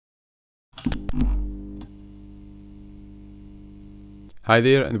Hi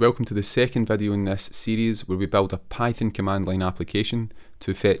there, and welcome to the second video in this series where we build a Python command line application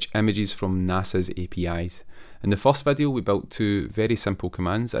to fetch images from NASA's APIs. In the first video we built two very simple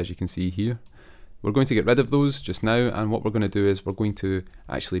commands, as you can see here. We're going to get rid of those just now, and what we're going to do is we're going to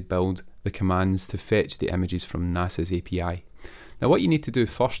actually build the commands to fetch the images from NASA's API. Now what you need to do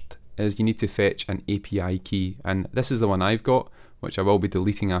first is you need to fetch an API key, and this is the one I've got, which I will be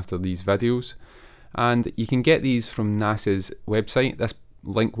deleting after these videos. And you can get these from NASA's website. This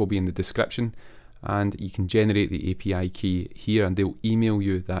link will be in the description, and you can generate the API key here and they'll email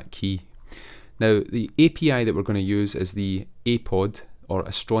you that key. Now the API that we're going to use is the APOD or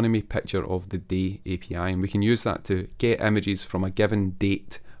Astronomy Picture of the Day API, and we can use that to get images from a given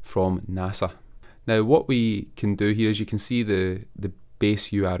date from NASA. Now what we can do here is you can see the base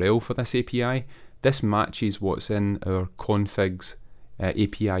URL for this API. This matches what's in our configs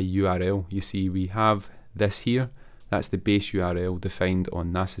API URL. You see we have this here, that's the base URL defined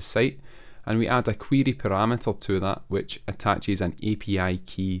on NASA's site, and we add a query parameter to that which attaches an API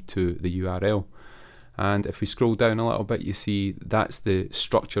key to the URL. And if we scroll down a little bit, you see that's the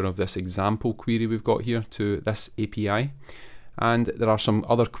structure of this example query we've got here to this API. And there are some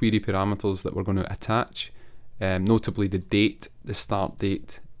other query parameters that we're going to attach, notably the date, the start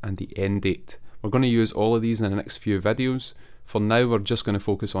date and the end date. We're going to use all of these in the next few videos. For now we're just going to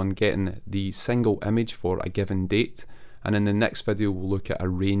focus on getting the single image for a given date, and in the next video we'll look at a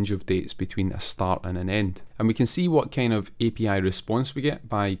range of dates between a start and an end. And we can see what kind of API response we get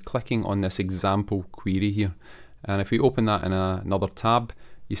by clicking on this example query here. And if we open that in another tab,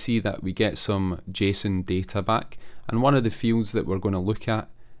 you see that we get some JSON data back, and one of the fields that we're going to look at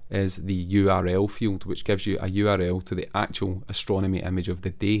is the URL field, which gives you a URL to the actual astronomy image of the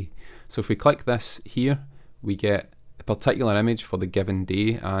day. So if we click this here, we get a particular image for the given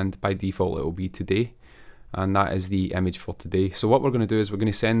day, and by default it will be today, and that is the image for today. So what we're going to do is we're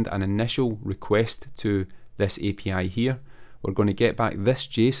going to send an initial request to this API here. We're going to get back this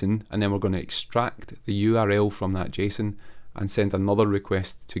JSON, and then we're going to extract the URL from that JSON and send another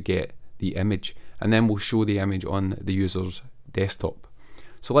request to get the image, and then we'll show the image on the user's desktop.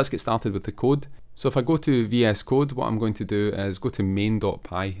 So let's get started with the code. So if I go to VS Code, what I'm going to do is go to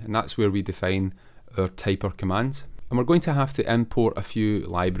main.py, and that's where we define our typer commands. And we're going to have to import a few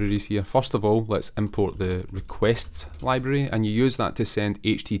libraries here. First of all, let's import the requests library, and you use that to send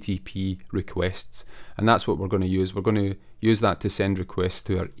HTTP requests. And that's what we're going to use. We're going to use that to send requests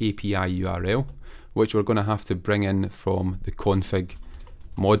to our API URL, which we're going to have to bring in from the config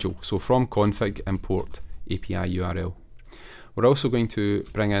module. So from config, import API URL. We're also going to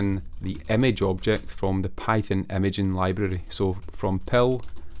bring in the image object from the Python imaging library. So from pil,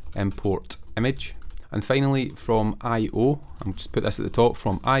 import image. And finally from IO, I'll just put this at the top,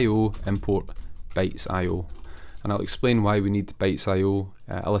 from IO import 𝗏𝗍𝗀, and I'll explain why we need 𝗏𝗏𝗀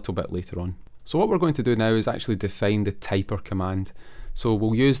a little bit later on. So what we're going to do now is actually define the typer command. So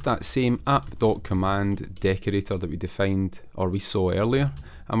we'll use that same app.command decorator that we defined, or we saw earlier,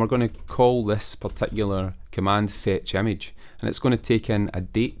 and we're going to call this particular command fetch image, and it's going to take in a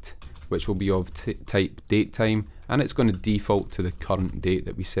date which will be of type datetime, and it's going to default to the current date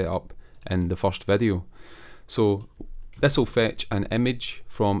that we set up in the first video. So this will fetch an image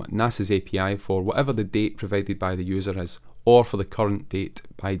from NASA's API for whatever the date provided by the user is, or for the current date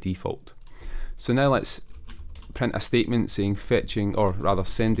by default. So now let's print a statement saying fetching, or rather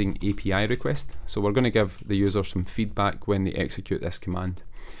sending API request. So we're going to give the user some feedback when they execute this command.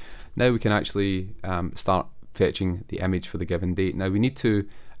 Now we can actually start fetching the image for the given date. Now we need to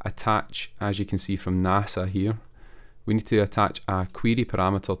attach, as you can see from NASA here, we need to attach a query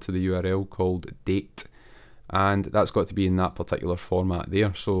parameter to the URL called date, and that's got to be in that particular format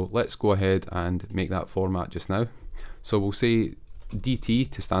there. So let's go ahead and make that format just now. So we'll say DT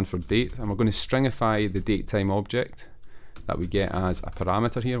to stand for date, and we're going to stringify the datetime object that we get as a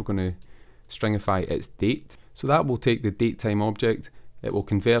parameter here. We're going to stringify its date. So that will take the datetime object, it will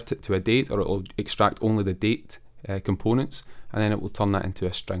convert it to a date, or it will extract only the date components, and then it will turn that into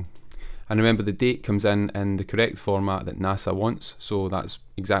a string. And remember, the date comes in the correct format that NASA wants, so that's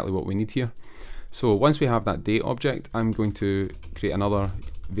exactly what we need here. So once we have that date object, I'm going to create another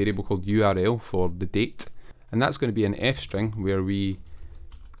variable called URL for the date, and that's going to be an f string where we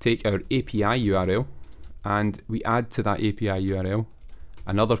take our API URL and we add to that API URL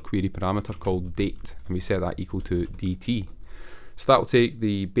another query parameter called date, and we set that equal to DT. So that will take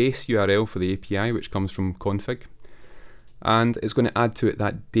the base URL for the API, which comes from config, and it's going to add to it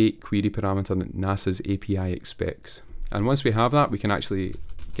that date query parameter that NASA's API expects. And once we have that, we can actually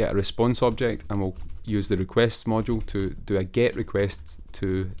get a response object, and we'll use the requests module to do a get request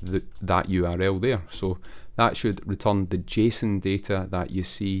to that URL there. So that should return the JSON data that you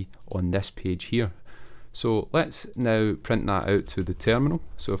see on this page here. So let's now print that out to the terminal.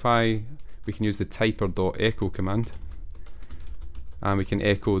 So we can use the 𝗖𝗵𝗽 command, and we can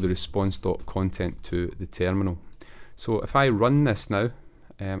echo the response.content to the terminal. So if I run this now,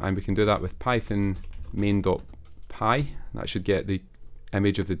 and we can do that with Python main.py, that should get the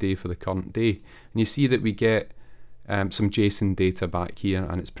image of the day for the current day. And you see that we get some JSON data back here,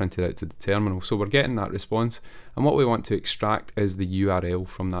 and it's printed out to the terminal. So we're getting that response, and what we want to extract is the URL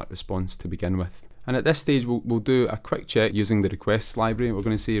from that response to begin with. And at this stage we'll do a quick check using the requests library. We're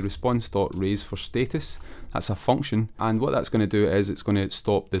going to say response.raise_for_status. That's a function, and what that's going to do is it's going to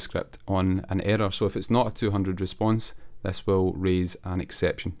stop the script on an error. So if it's not a 200 response, this will raise an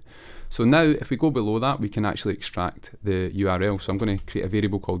exception. So now if we go below that, we can actually extract the URL. So I'm going to create a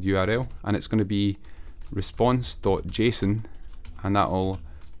variable called URL, and it's going to be response.json, and that'll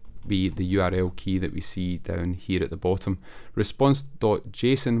be the URL key that we see down here at the bottom.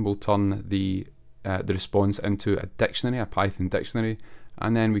 Response.json will turn the response into a dictionary, a Python dictionary,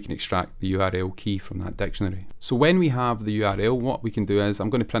 and then we can extract the URL key from that dictionary. So when we have the URL, what we can do is I'm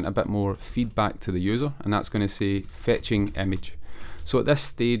going to print a bit more feedback to the user, and that's going to say fetching image. So at this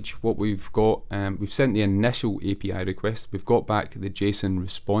stage, what we've got, we've sent the initial API request, we've got back the JSON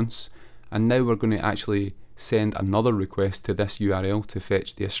response, and now we're going to actually send another request to this URL to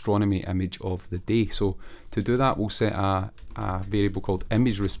fetch the astronomy image of the day. So to do that, we'll set a variable called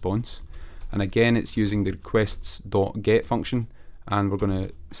image response, and again it's using the requests.get function, and we're going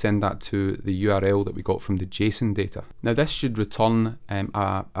to send that to the URL that we got from the JSON data. Now this should return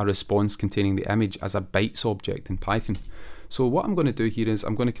a response containing the image as a bytes object in Python. So what I'm going to do here is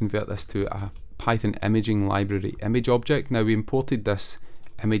I'm going to convert this to a Python imaging library image object. Now we imported this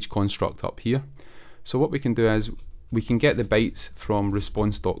image construct up here. So what we can do is we can get the bytes from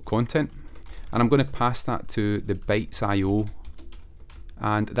response.content, and I'm going to pass that to the 𝗏𝗚𝗖𝗚,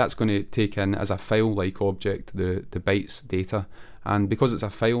 and that's going to take in as a file-like object the bytes data. And because it's a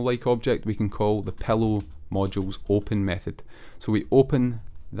file-like object, we can call the pillow module's open method. So we open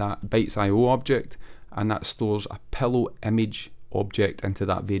that 𝗏𝗚𝗖𝗚 object, and that stores a pillow image object into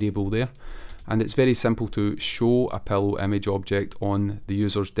that variable there. And it's very simple to show a pillow image object on the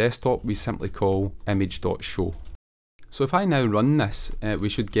user's desktop. We simply call image.show. So if I now run this, we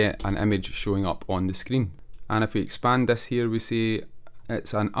should get an image showing up on the screen. And if we expand this here, we say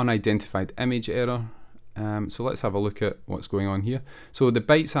it's an unidentified image error. So let's have a look at what's going on here. So the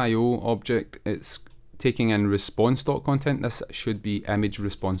𝗏𝗚𝗖𝗚 object, it's taking in response.content. This should be image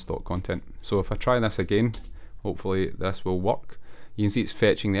response.content. So if I try this again, hopefully this will work. You can see it's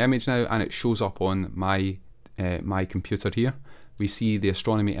fetching the image now, and it shows up on my computer here. We see the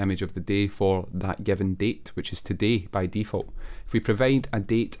astronomy image of the day for that given date, which is today by default. If we provide a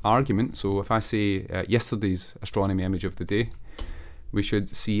date argument, so if I say yesterday's astronomy image of the day, we should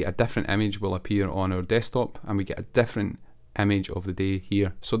see a different image will appear on our desktop, and we get a different image of the day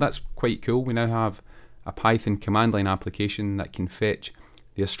here. So that's quite cool. We now have a Python command line application that can fetch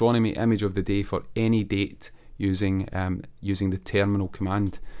the astronomy image of the day for any date using the terminal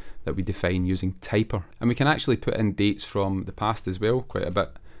command that we define using 𝗖𝗵𝗽. And we can actually put in dates from the past as well, quite a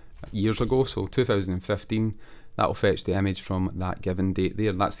bit years ago. So 2015, that'll fetch the image from that given date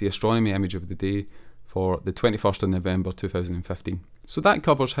there. That's the astronomy image of the day for the 21st of November 2015. So that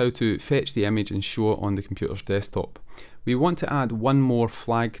covers how to fetch the image and show it on the computer's desktop. We want to add one more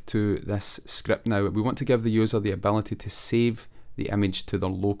flag to this script now. We want to give the user the ability to save the image to their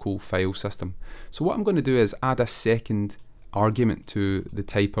local file system. So what I'm going to do is add a second argument to the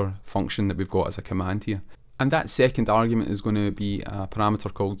𝗖𝗵𝗽 function that we've got as a command here. And that second argument is going to be a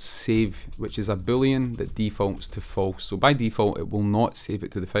parameter called save, which is a boolean that defaults to false. So by default it will not save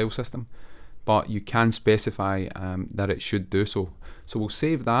it to the file system, but you can specify that it should do so. So we'll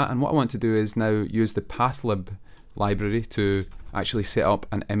save that, and what I want to do is now use the pathlib library to actually set up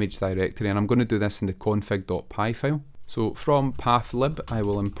an image directory, and I'm going to do this in the config.py file. So from pathlib I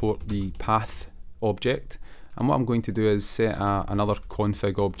will import the path object, and what I'm going to do is set another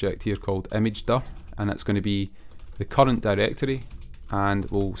config object here called image_dir, and it's going to be the current directory, and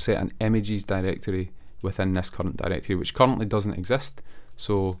we'll set an images directory within this current directory, which currently doesn't exist.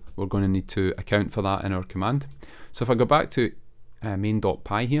 So we're going to need to account for that in our command. So if I go back to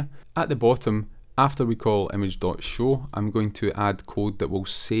main.py here, at the bottom, after we call image.show, I'm going to add code that will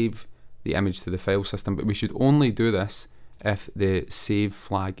save the image to the file system, but we should only do this if the save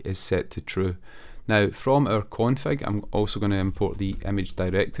flag is set to true. Now from our config, I'm also going to import the image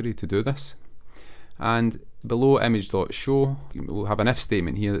directory to do this. And below image.show, we'll have an if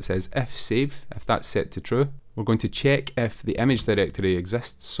statement here that says if save, if that's set to true, we're going to check if the image directory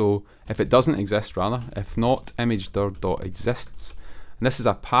exists. So if it doesn't exist, rather, if not image_dir.exists, and this is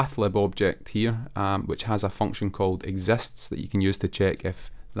a pathlib object here, which has a function called exists that you can use to check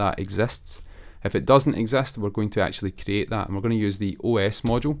if that exists. If it doesn't exist, we're going to actually create that, and we're going to use the OS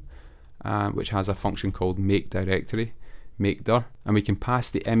module, which has a function called makeDirectory, makedir, and we can pass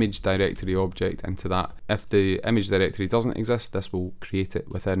the image directory object into that. If the image directory doesn't exist, this will create it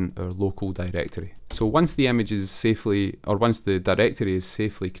within our local directory. So once the image is safely, or once the directory is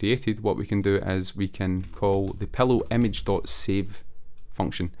safely created, what we can do is we can call the 𝗏𝗏image.save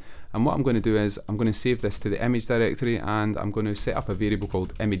function. And what I'm going to do is I'm going to save this to the image directory, and I'm going to set up a variable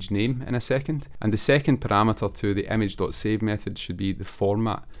called image name in a second. And the second parameter to the image.save method should be the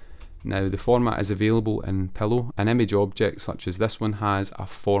format. Now the format is available in 𝗏𝗏. An image object such as this one has a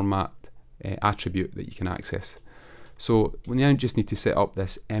format attribute that you can access. So we now just need to set up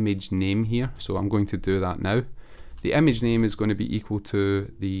this image name here, so I'm going to do that now. The image name is going to be equal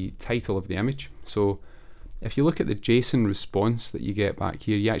to the title of the image. So if you look at the JSON response that you get back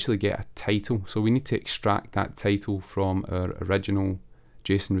here, you actually get a title. So we need to extract that title from our original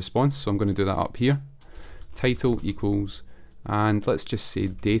JSON response. So I'm going to do that up here. Title equals, and let's just say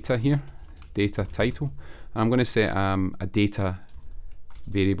data here, data title. And I'm going to set a data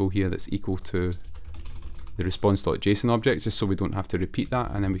variable here that's equal to the response.json object, just so we don't have to repeat that,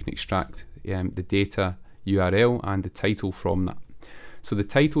 and then we can extract the data URL and the title from that. So the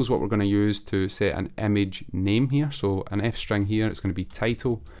title is what we're going to use to set an image name here. So an f string here, it's going to be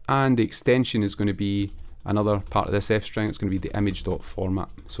title, and the extension is going to be another part of this f string. It's going to be the image.format.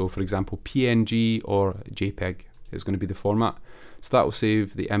 So for example, PNG or JPEG is going to be the format. So that will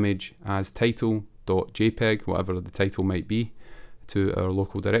save the image as title.jpg, whatever the title might be, to our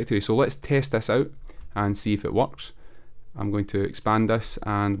local directory. So let's test this out and see if it works. I'm going to expand this,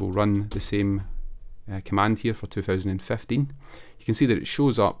 and we'll run the same command here for 2015. You can see that it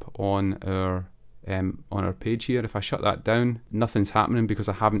shows up on our page here. If I shut that down, nothing's happening because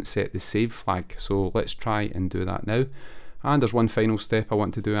I haven't set the save flag. So let's try and do that now. And there's one final step I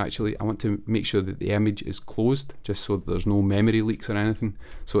want to do actually. I want to make sure that the image is closed, just so that there's no memory leaks or anything.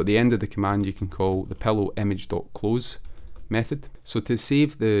 So at the end of the command, you can call the 𝗏𝗏image.close method. So to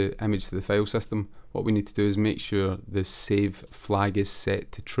save the image to the file system, what we need to do is make sure the save flag is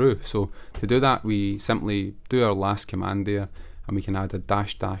set to true. So to do that, we simply do our last command there, and we can add a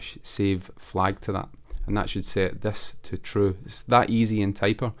 -- save flag to that, and that should set this to true. It's that easy in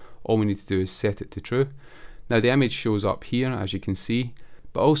Typer. All we need to do is set it to true. Now the image shows up here, as you can see,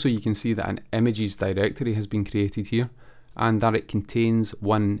 but also you can see that an images directory has been created here, and that it contains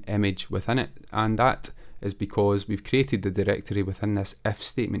one image within it, and that is because we've created the directory within this if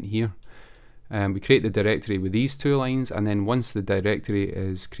statement here. We create the directory with these two lines, and then once the directory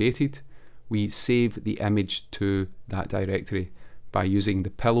is created, we save the image to that directory by using the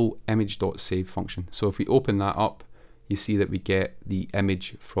𝗏𝗏image.save function. So if we open that up, you see that we get the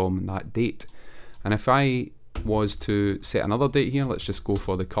image from that date. And if I was to set another date here, let's just go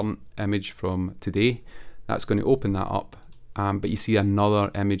for the current image from today, that's going to open that up, but you see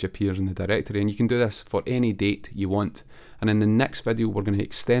another image appears in the directory, and you can do this for any date you want. And in the next video, we're going to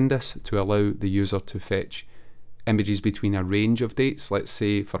extend this to allow the user to fetch images between a range of dates, let's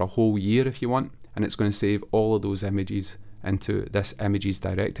say for a whole year if you want, and it's going to save all of those images into this images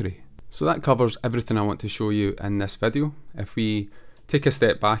directory. So that covers everything I want to show you in this video. If we take a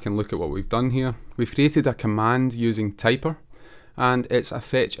step back and look at what we've done here, we've created a command using Typer, and it's a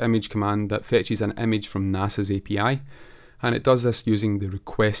fetch image command that fetches an image from NASA's API, and it does this using the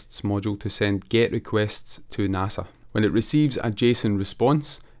requests module to send GET requests to NASA. When it receives a JSON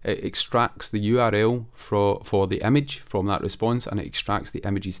response, it extracts the URL for the image from that response, and it extracts the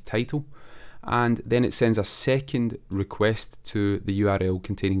image's title, and then it sends a second request to the URL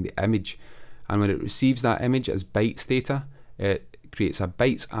containing the image. And when it receives that image as bytes data, it creates a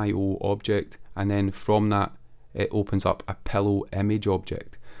bytes.io object, and then from that it opens up a 𝗏𝗏image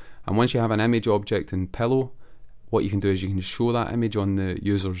object. And once you have an image object in 𝗏𝗏, what you can do is you can show that image on the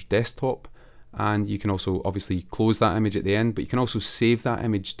user's desktop, and you can also obviously close that image at the end, but you can also save that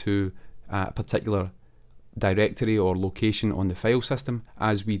image to a particular directory or location on the file system,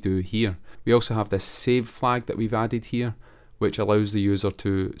 as we do here. We also have this save flag that we've added here, which allows the user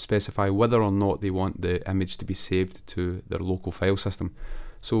to specify whether or not they want the image to be saved to their local file system.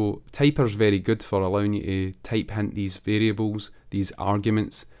 So Typer is very good for allowing you to type hint these variables, these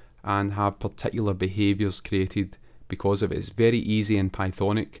arguments, and have particular behaviors created because of it. It's very easy in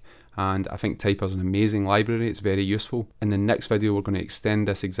Pythonic, and I think 𝗙𝗵𝗽 is an amazing library. It's very useful. In the next video we're going to extend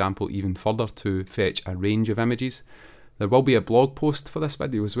this example even further to fetch a range of images. There will be a blog post for this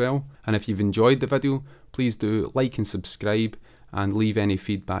video as well, and if you've enjoyed the video, please do like and subscribe and leave any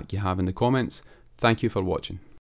feedback you have in the comments. Thank you for watching.